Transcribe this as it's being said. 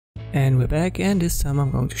And we're back, and this time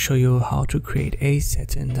I'm going to show you how to create a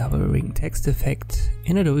satin double ring text effect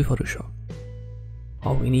in Adobe Photoshop.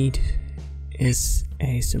 All we need is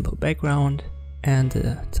a simple background and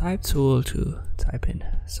the type tool to type in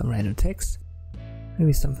some random text,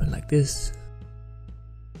 maybe something like this.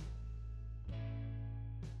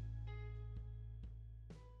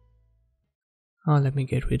 Oh, let me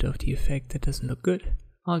get rid of the effect, that doesn't look good.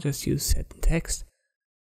 I'll just use satin text.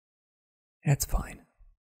 That's fine.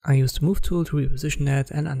 I use the move tool to reposition that,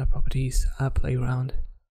 and under properties I play around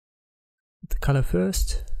with the color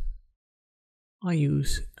first. I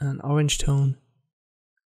use an orange tone,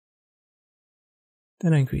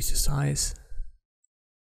 then I increase the size,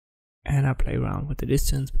 and I play around with the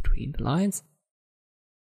distance between the lines.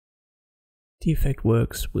 The effect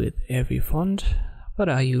works with every font, but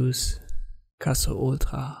I use Casso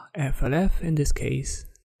Ultra FLF in this case,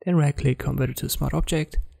 then right click, convert it to Smart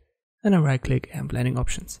Object, and then right click and blending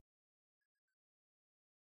options.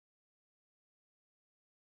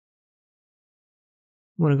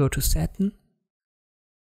 I'm going to go to Satin,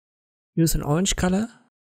 use an orange color,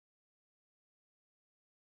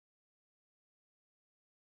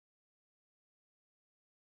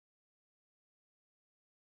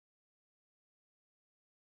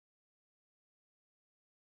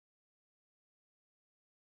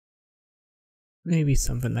 maybe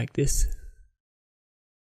something like this,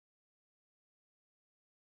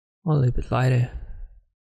 or a little bit lighter.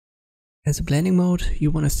 As a blending mode,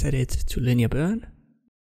 you want to set it to linear burn.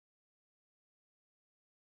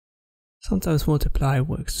 Sometimes multiply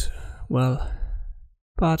works well,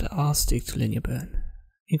 but I'll stick to linear burn.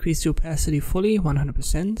 Increase the opacity fully,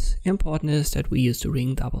 100%. Important is that we use the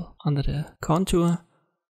ring double under the contour.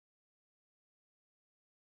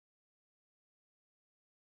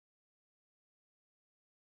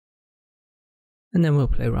 And then we'll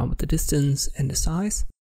play around with the distance and the size.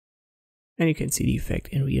 And you can see the effect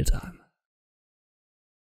in real time.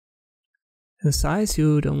 The size,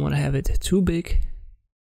 you don't want to have it too big,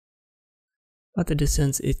 but the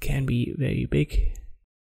distance, it can be very big.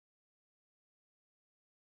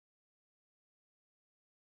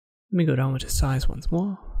 Let me go down with the size once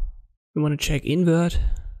more. We want to check invert.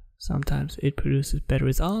 Sometimes it produces better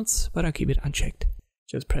results, but I keep it unchecked.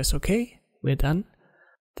 Just press OK, we're done.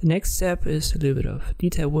 The next step is a little bit of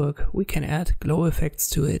detail work. We can add glow effects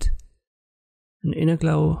to it. An inner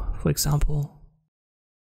glow, for example.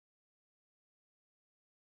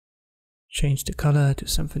 Change the color to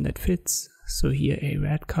something that fits. So here a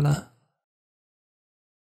red color.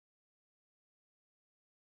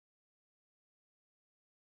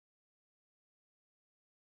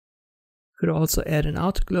 Could also add an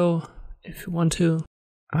outer glow if you want to.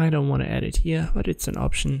 I don't want to add it here, but it's an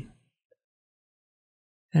option.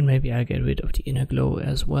 And maybe I get rid of the inner glow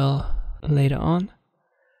as well later on.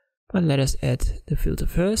 But let us add the filter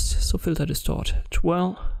first. So filter distort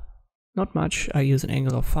 12. Not much, I use an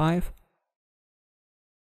angle of 5.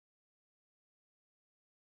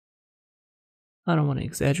 I don't want to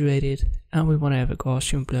exaggerate it, and we want to have a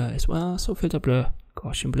Gaussian blur as well, so filter blur,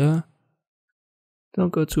 Gaussian blur.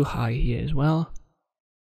 Don't go too high here as well.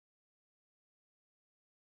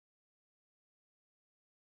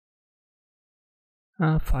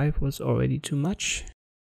 Ah, 5 was already too much.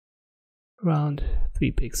 Around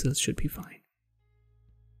 3 pixels should be fine.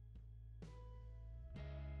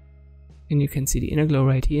 And you can see the inner glow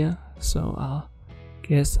right here, so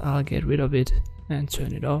I'll get rid of it and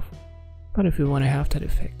turn it off. But if you want to have that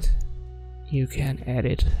effect, you can add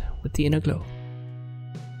it with the inner glow.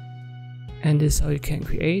 And this is how you can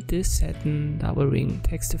create this satin double ring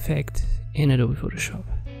text effect in Adobe Photoshop.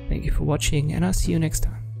 Thank you for watching, and I'll see you next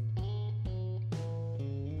time.